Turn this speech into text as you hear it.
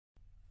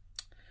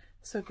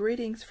So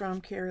greetings from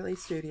Carolee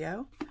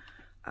Studio.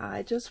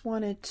 I just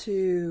wanted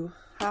to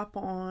hop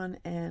on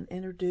and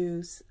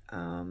introduce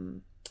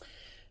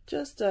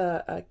just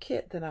a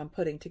kit that I'm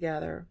putting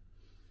together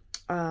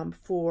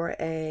for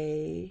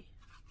a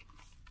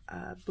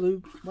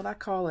blue, what I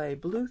call a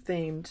blue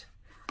themed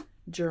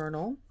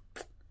journal,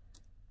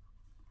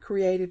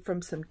 created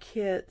from some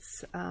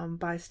kits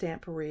by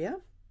Stamperia.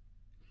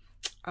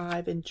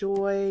 I've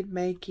enjoyed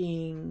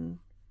making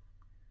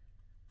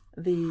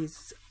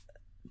these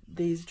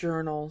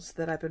journals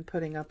that I've been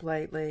putting up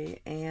lately,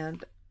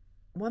 and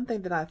one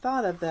thing that I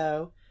thought of,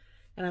 though,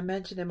 and I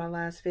mentioned in my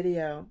last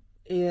video,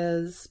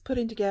 is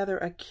putting together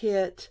a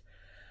kit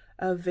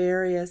of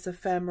various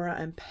ephemera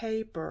and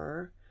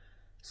paper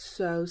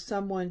so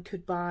someone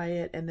could buy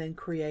it and then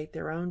create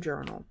their own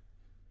journal.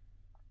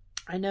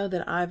 I know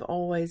that I've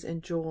always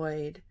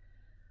enjoyed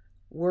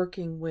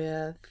working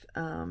with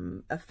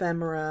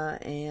ephemera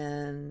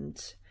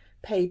and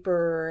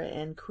paper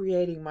and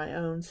creating my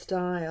own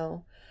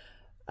style.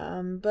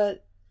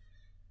 But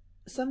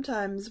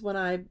sometimes when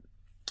I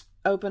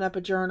open up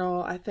a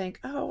journal, I think,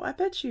 oh, I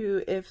bet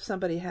you if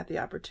somebody had the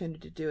opportunity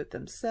to do it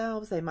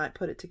themselves, they might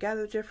put it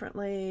together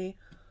differently,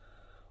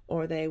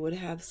 or they would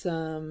have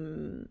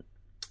some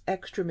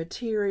extra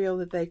material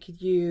that they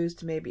could use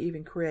to maybe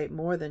even create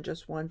more than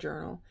just one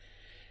journal.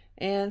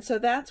 And so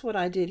that's what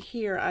I did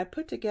here. I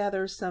put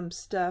together some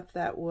stuff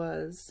that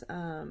was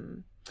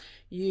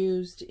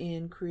used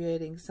in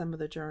creating some of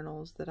the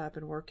journals that I've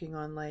been working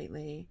on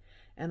lately.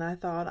 And I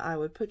thought I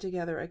would put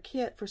together a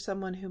kit for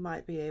someone who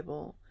might be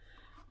able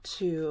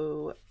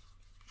to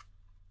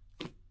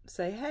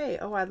say, hey,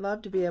 oh, I'd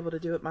love to be able to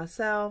do it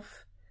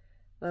myself.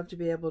 Love to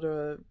be able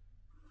to,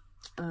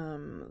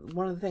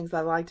 one of the things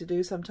I like to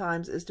do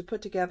sometimes is to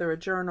put together a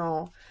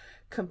journal,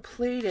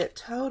 complete it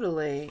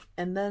totally,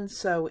 and then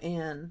sew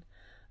in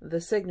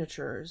the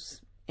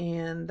signatures.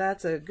 And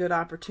that's a good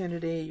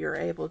opportunity. You're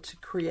able to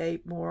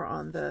create more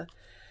on the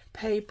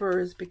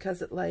papers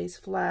because it lays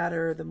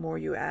flatter. The more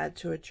you add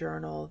to a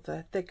journal,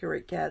 the thicker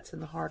it gets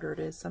and the harder it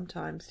is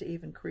sometimes to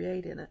even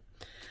create in it.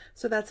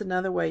 So that's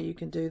another way you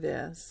can do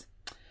this.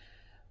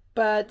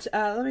 But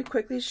let me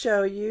quickly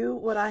show you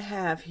what I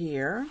have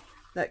here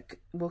that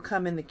will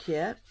come in the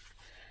kit.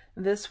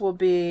 This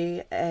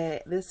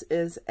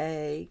is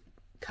a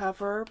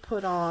cover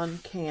put on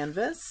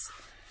canvas.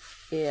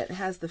 It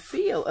has the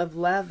feel of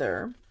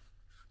leather,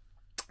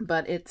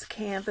 but it's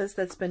canvas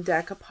that's been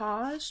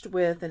decoupaged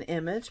with an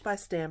image by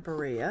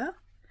Stamperia.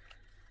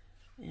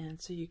 And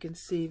so you can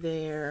see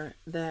there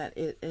that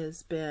it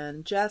has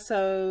been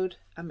decoupaged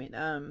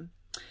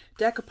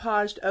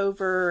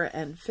over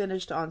and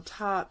finished on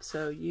top,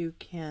 so you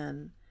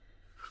can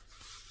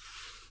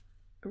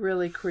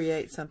really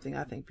create something,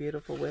 I think,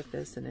 beautiful with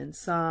this. And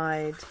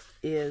inside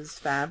is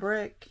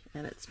fabric,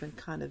 and it's been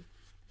kind of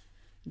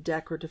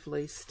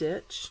decoratively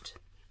stitched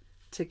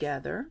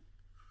together.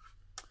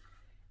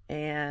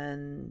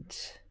 And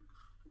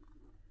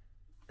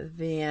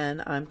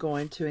then I'm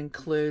going to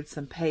include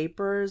some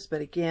papers, but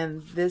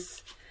again,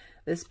 this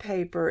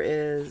paper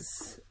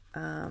is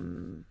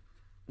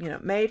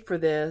made for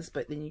this,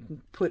 but then you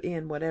can put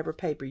in whatever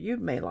paper you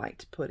may like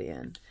to put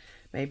in.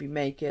 Maybe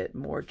make it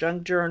more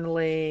junk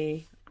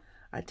journaly.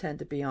 I tend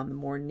to be on the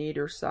more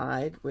neater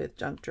side with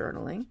junk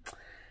journaling.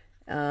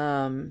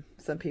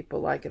 Some people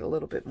like it a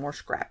little bit more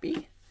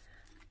scrappy.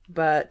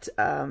 But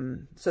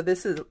so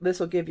this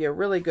will give you a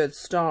really good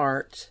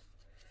start.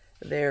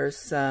 There's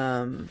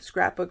some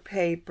scrapbook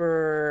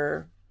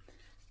paper,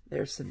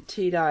 there's some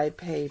tea-dyed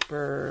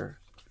paper,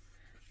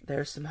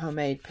 there's some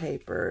homemade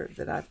paper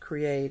that I've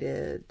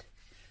created,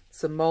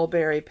 some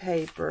mulberry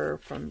paper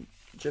from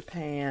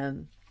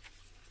Japan,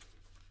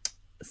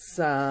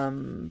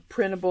 some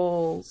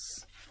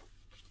printables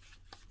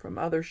from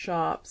other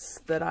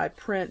shops that I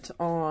print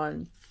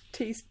on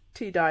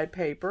tea-dyed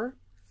paper.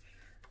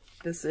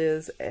 This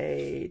is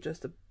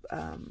just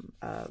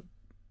a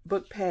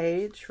book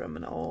page from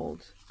an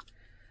old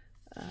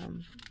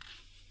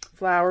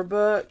flower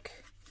book.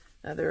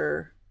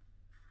 Another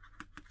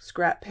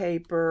scrap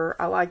paper.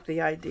 I like the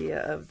idea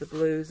of the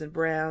blues and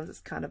browns. It's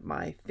kind of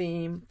my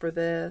theme for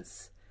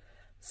this.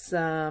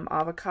 Some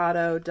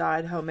avocado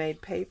dyed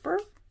homemade paper.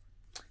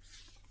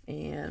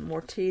 And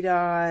more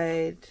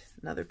tea-dyed.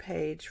 Another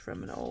page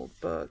from an old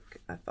book.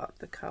 I thought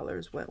the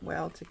colors went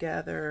well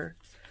together.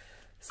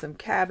 Some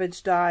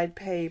cabbage dyed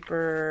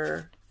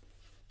paper,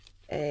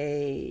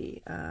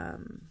 a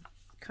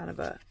kind of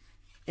a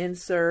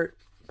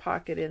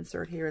pocket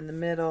insert here in the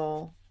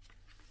middle,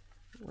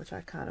 which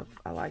I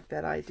like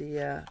that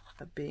idea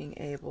of being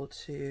able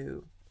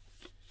to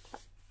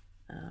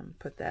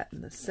put that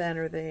in the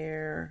center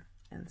there.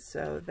 And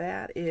so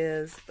that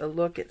is a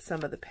look at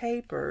some of the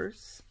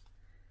papers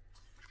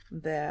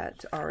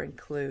that are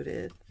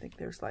included. I think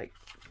there's like,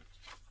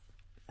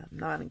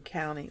 not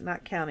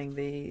counting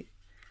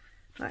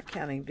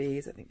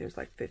these, I think there's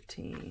like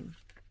 15,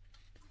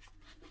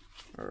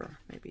 or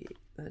maybe,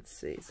 let's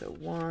see, so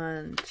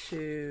 1,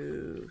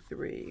 2,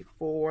 3,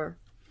 4,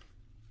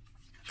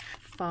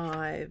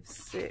 5,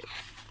 6,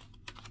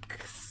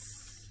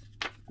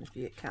 if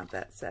you count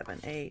that, 7,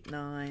 8,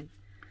 9,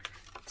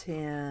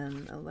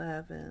 10,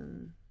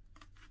 11,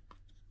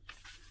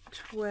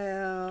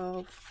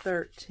 12,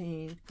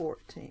 13,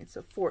 14.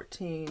 So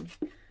 14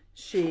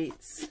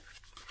 sheets.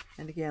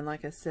 And again,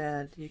 like I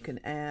said, you can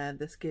add,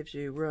 this gives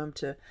you room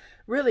to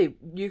really,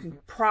 you can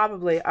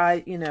probably,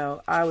 I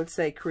would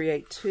say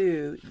create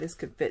 2. This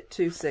could fit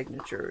 2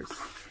 signatures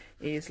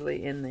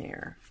easily in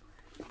there.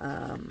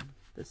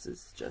 This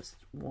is just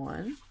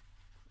one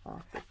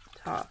off the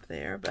top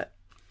there, but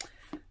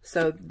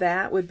so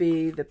that would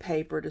be the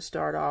paper to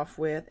start off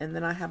with. And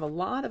then I have a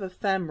lot of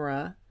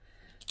ephemera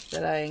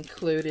that I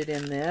included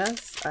in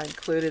this. I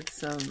included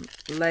some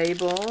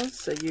labels,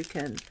 so you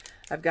can,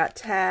 I've got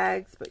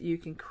tags, but you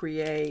can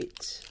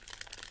create,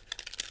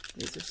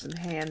 these are some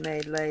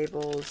handmade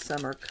labels,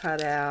 some are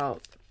cut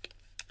out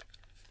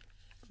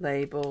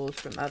labels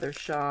from other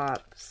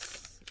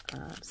shops,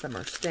 some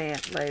are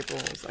stamped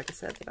labels, like I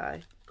said, that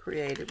I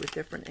created with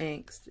different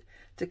inks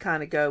to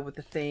kind of go with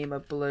the theme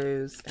of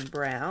blues and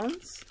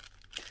browns.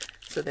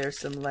 So there's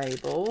some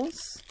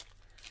labels.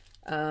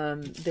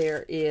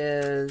 There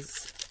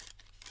is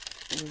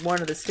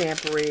one of the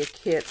Stamperia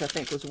kits, I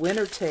think, was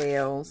Winter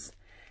Tales.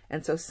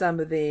 And so some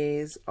of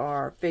these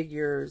are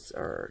figures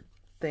or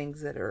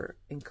things that are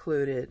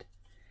included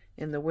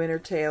in the Winter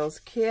Tales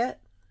kit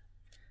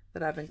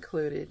that I've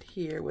included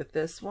here with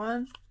this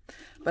one.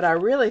 But I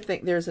really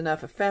think there's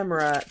enough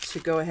ephemera to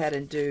go ahead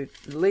and do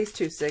at least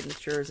 2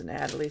 signatures and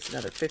add at least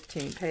another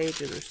 15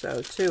 pages or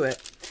so to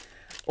it.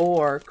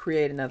 Or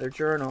create another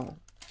journal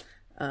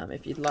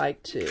if you'd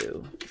like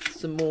to.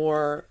 Some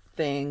more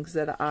things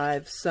that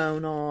I've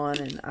sewn on,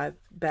 and I've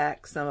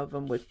backed some of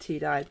them with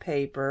tea-dyed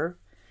paper.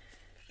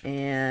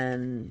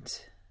 And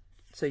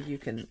so you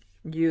can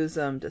use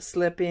them to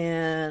slip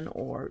in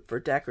or for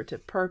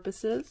decorative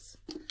purposes.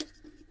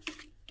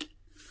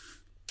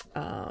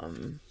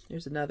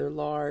 Here's another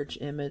large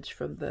image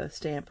from the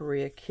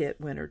Stamperia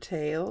kit Winter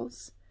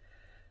Tales.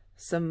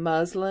 Some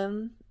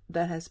muslin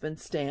that has been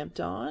stamped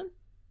on.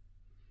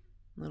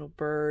 Little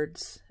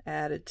birds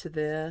added to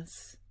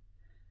this.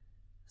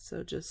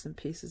 So just some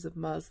pieces of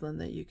muslin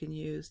that you can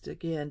use to,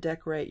 again,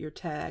 decorate your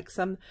tags.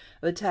 Some of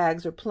the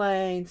tags are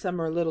plain,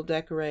 some are a little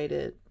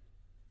decorated.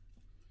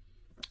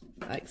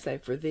 Like, say,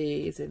 for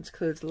these, it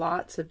includes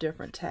lots of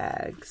different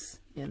tags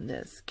in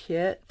this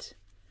kit.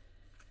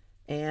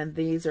 And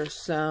these are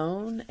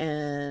sewn,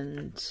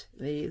 and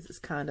these is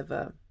kind of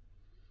a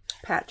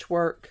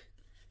patchwork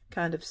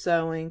kind of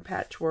sewing,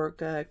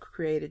 patchwork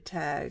created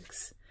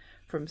tags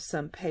from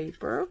some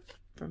paper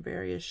from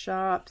various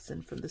shops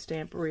and from the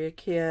Stamperia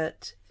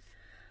kit.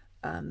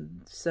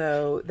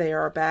 So they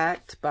are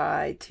backed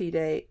by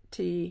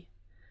tea-dyed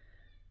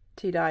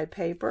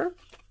paper.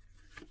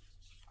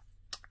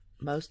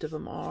 Most of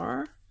them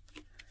are.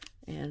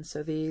 And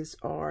so these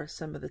are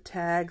some of the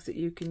tags that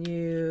you can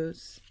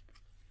use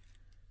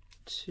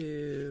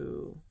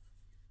to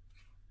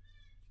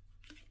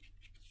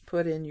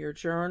put in your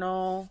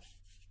journal.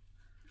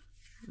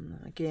 And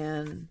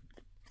again,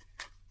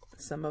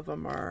 some of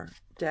them are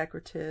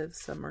decorative,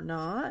 some are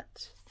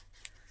not.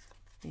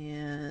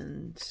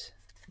 And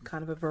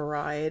kind of a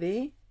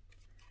variety.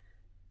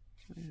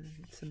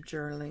 And some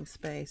journaling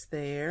space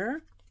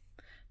there.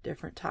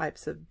 Different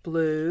types of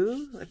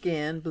blue.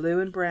 Again,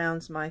 blue and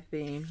brown's my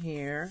theme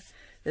here.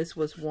 This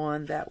was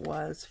one that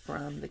was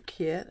from the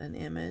kit, an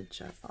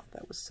image. I thought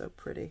that was so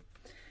pretty.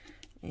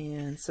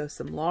 And so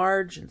some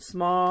large and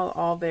small,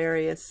 all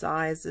various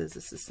sizes.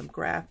 This is some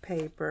graph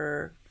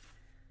paper.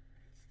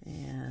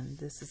 And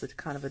this is a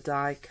kind of a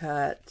die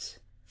cut.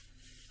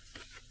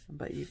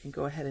 But you can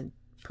go ahead and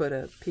put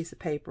a piece of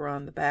paper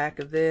on the back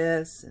of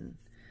this and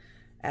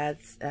add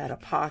a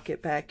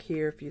pocket back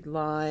here if you'd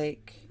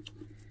like.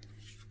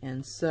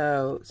 And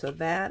so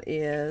that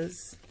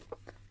is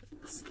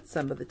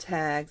some of the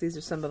tags. These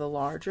are some of the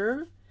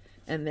larger,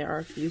 and there are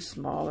a few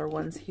smaller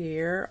ones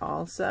here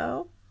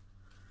also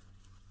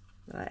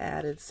that I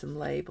added some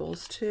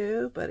labels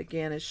to. But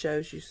again, it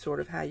shows you sort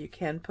of how you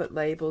can put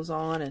labels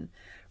on and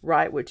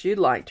write what you'd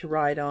like to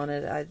write on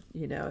it.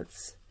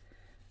 It's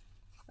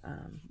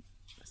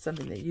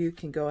something that you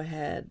can go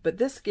ahead. But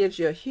this gives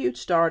you a huge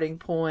starting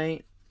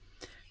point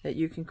that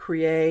you can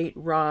create,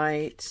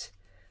 write.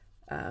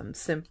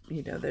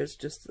 There's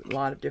just a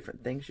lot of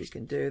different things you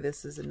can do.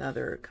 This is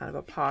another kind of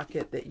a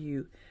pocket that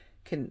you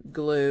can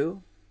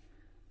glue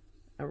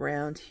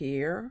around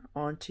here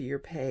onto your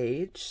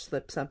page,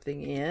 slip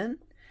something in,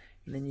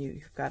 and then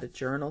you've got a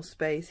journal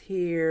space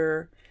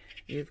here.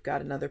 You've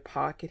got another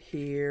pocket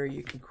here.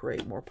 You can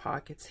create more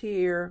pockets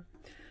here.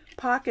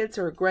 Pockets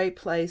are a great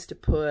place to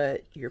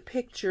put your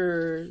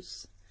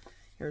pictures.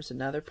 Here's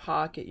another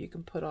pocket you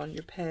can put on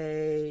your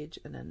page,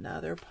 and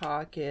another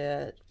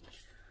pocket.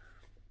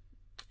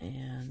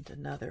 And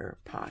another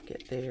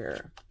pocket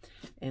there.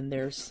 And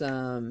there's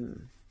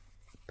some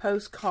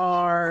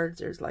postcards.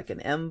 There's like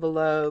an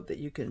envelope that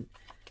you can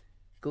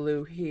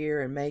glue here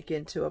and make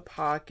into a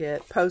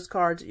pocket.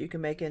 Postcards that you can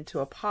make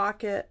into a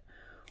pocket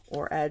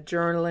or add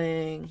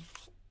journaling.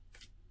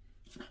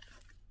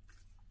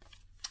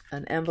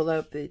 an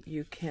envelope that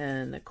you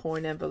can, a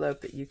coin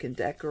envelope that you can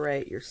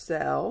decorate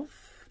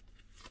yourself.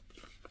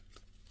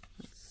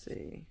 Let's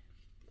see.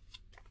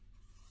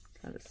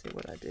 Trying to see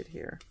what I did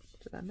here.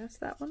 Did I mess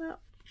that one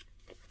up?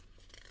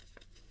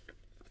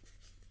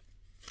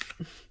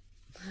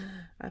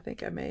 I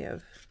think I may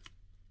have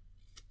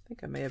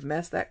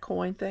messed that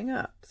coin thing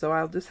up. So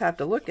I'll just have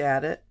to look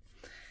at it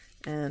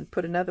and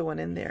put another one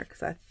in there,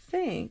 because I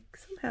think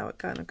somehow it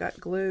kind of got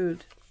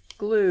glued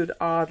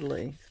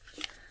oddly.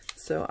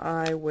 So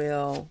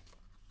I'll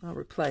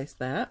replace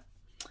that.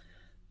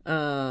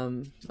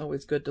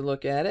 Always good to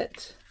look at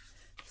it.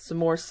 Some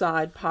more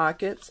side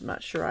pockets. I'm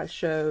not sure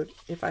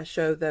if I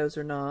showed those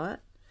or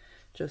not.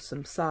 Just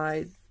some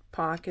side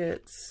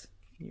pockets.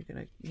 You're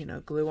gonna,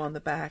 glue on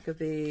the back of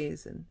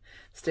these and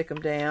stick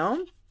them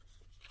down.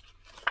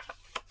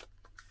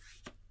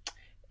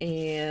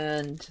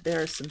 And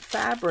there are some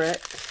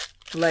fabric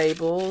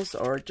labels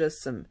or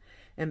just some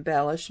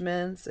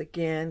embellishments,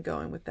 again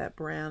going with that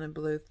brown and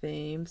blue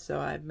theme. So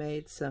I've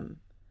made some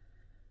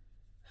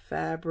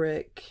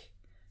fabric.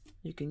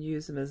 You can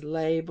use them as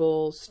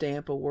labels,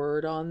 stamp a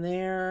word on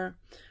there,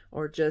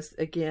 or just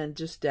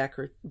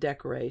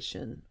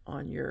decoration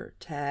on your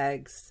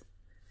tags.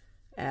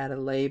 Add a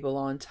label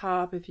on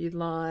top if you'd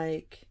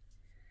like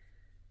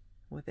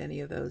with any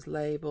of those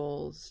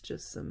labels.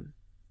 Just some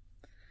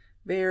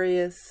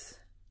various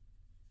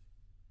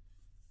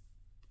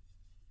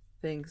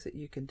things that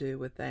you can do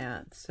with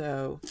that.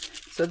 So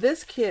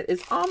this kit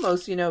is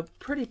almost,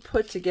 pretty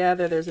put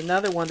together. There's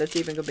another one that's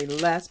even going to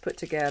be less put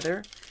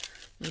together,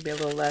 maybe a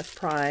little less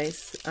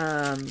price,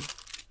 but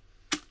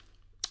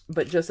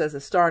just as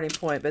a starting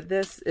point. But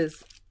this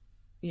is,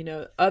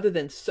 other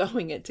than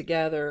sewing it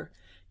together,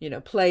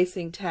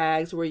 placing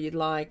tags where you'd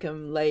like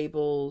them,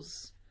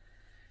 labels,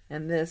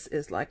 and this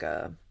is like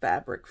a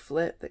fabric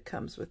flip that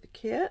comes with the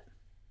kit.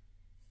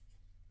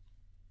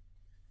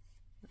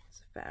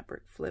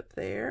 Fabric flip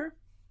there.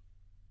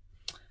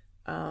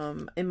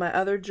 In my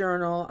other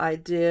journal, I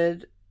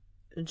did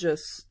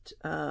just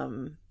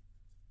I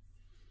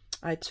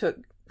took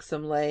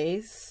some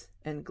lace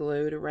and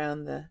glued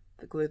around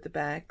glued the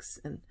backs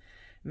and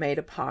made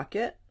a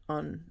pocket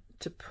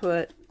to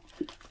put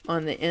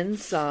on the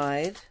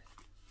inside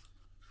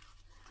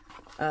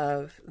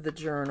of the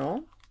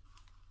journal.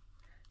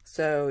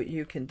 So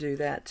you can do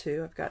that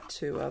too. I've got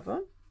 2 of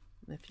them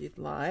if you'd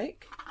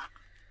like.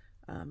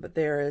 But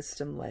there is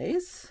some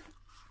lace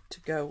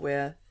to go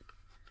with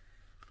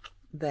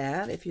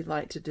that if you'd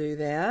like to do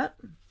that.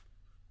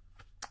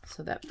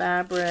 So that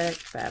fabric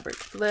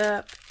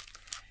flip,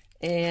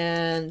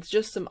 and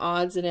just some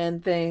odds and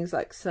end things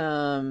like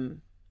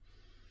some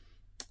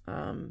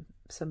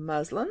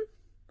muslin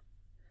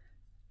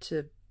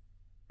to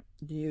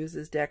use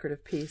as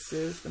decorative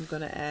pieces. I'm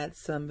going to add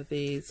some of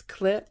these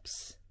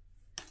clips.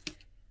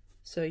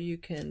 So you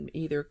can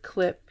either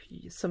clip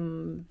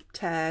some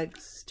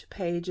tags to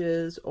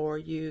pages, or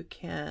you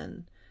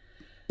can,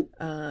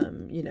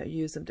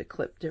 use them to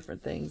clip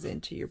different things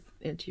into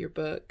your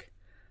book.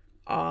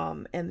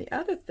 And the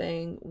other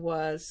thing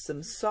was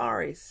some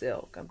sari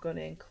silk. I'm going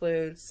to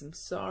include some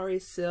sari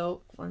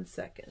silk. One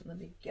second, let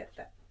me get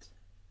that.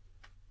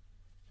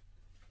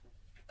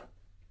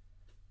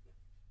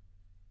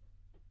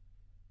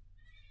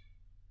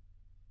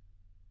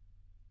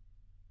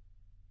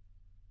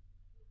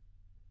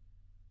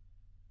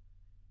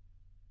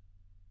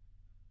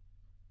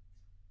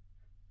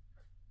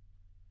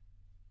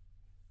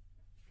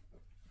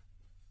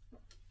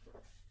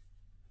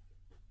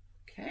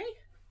 Okay,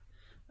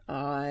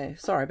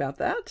 sorry about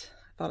that.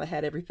 I thought I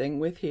had everything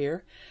with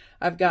here.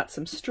 I've got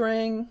some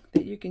string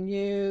that you can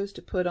use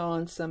to put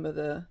on some of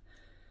the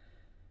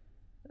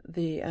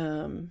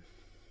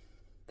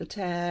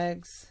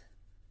tags,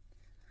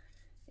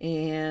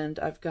 and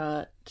I've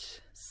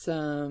got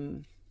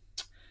some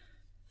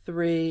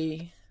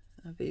 3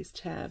 of these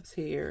tabs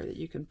here that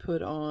you can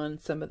put on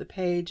some of the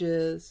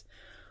pages,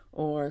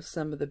 or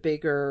some of the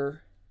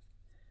bigger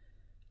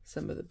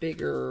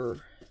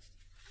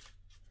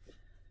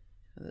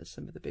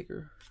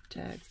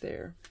tags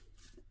there,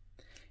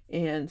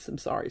 and some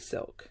sari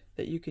silk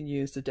that you can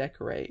use to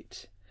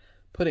decorate,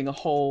 putting a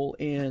hole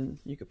in.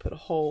 You could put a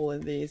hole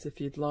in these if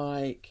you'd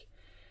like,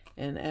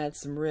 and add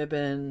some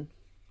ribbon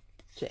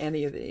to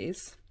any of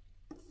these.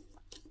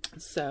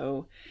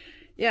 So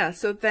yeah,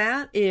 so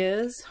that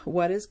is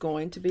what is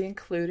going to be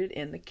included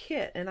in the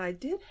kit. And I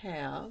did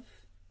have,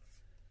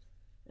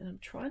 and I'm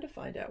trying to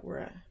find out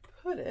where I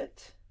put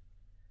it,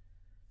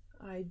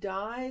 I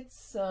dyed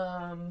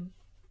some,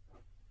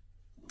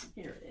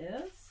 here it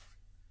is.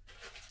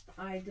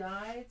 I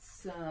dyed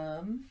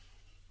some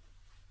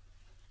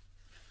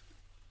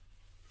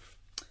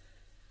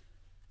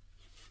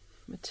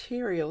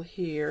material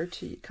here,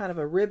 to kind of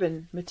a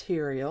ribbon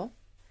material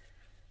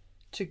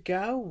to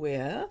go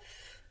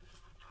with,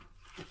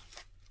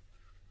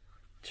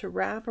 to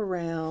wrap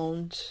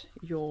around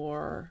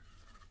your,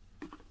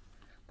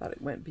 thought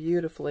it went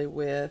beautifully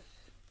with,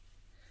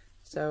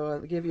 so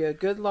I'll give you a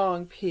good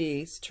long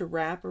piece to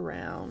wrap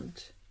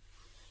around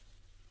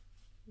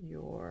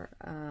your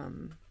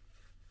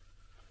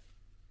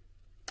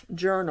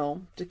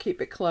journal to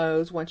keep it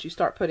closed once you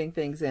start putting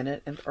things in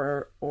it, and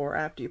or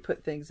after you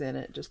put things in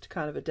it, just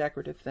kind of a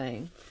decorative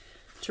thing,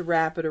 to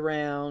wrap it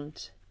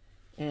around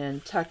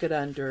and tuck it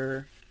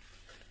under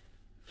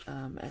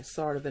as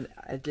sort of an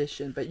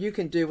addition. But you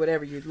can do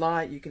whatever you'd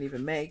like. You can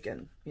even make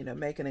an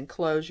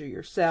enclosure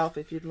yourself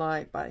if you'd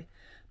like by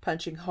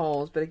punching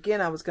holes. But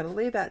again, I was going to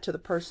leave that to the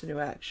person who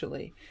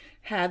actually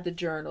had the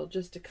journal,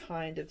 just to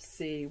kind of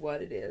see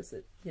what it is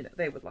that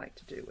they would like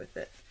to do with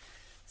it.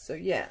 So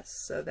yes,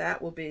 so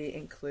that will be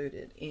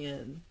included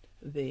in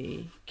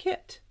the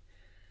kit.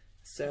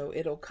 So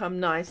it'll come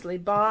nicely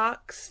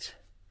boxed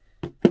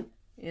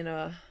in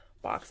a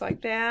box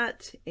like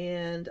that.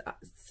 And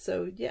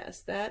so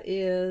yes, that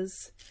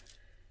is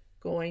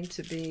going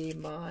to be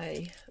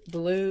my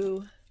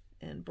blue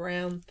and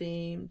brown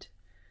themed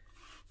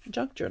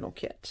junk journal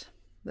kit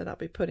that I'll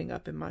be putting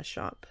up in my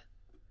shop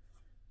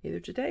either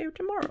today or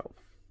tomorrow.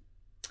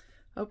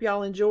 Hope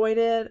y'all enjoyed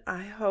it.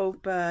 I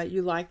hope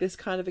you like this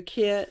kind of a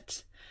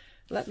kit.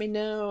 Let me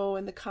know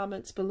in the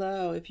comments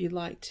below if you'd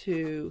like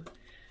to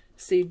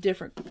see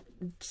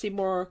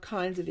more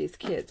kinds of these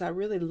kits. I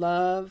really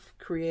love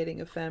creating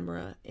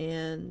ephemera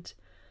and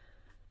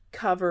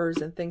covers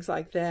and things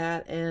like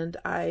that. And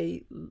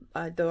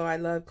though I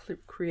love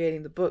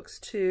creating the books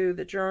too,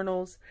 the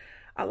journals,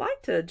 I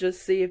like to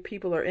just see if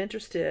people are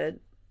interested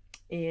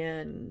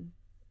in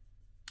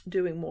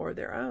doing more of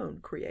their own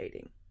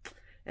creating.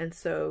 And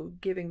so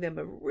giving them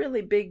a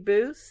really big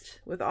boost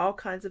with all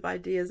kinds of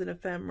ideas in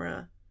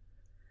ephemera.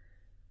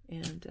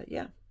 And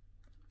yeah,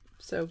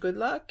 so good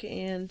luck,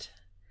 and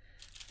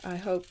I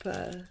hope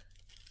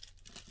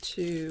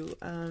to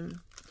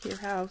hear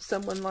how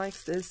someone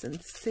likes this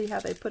and see how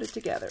they put it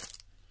together.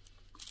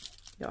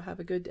 Y'all have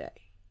a good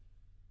day.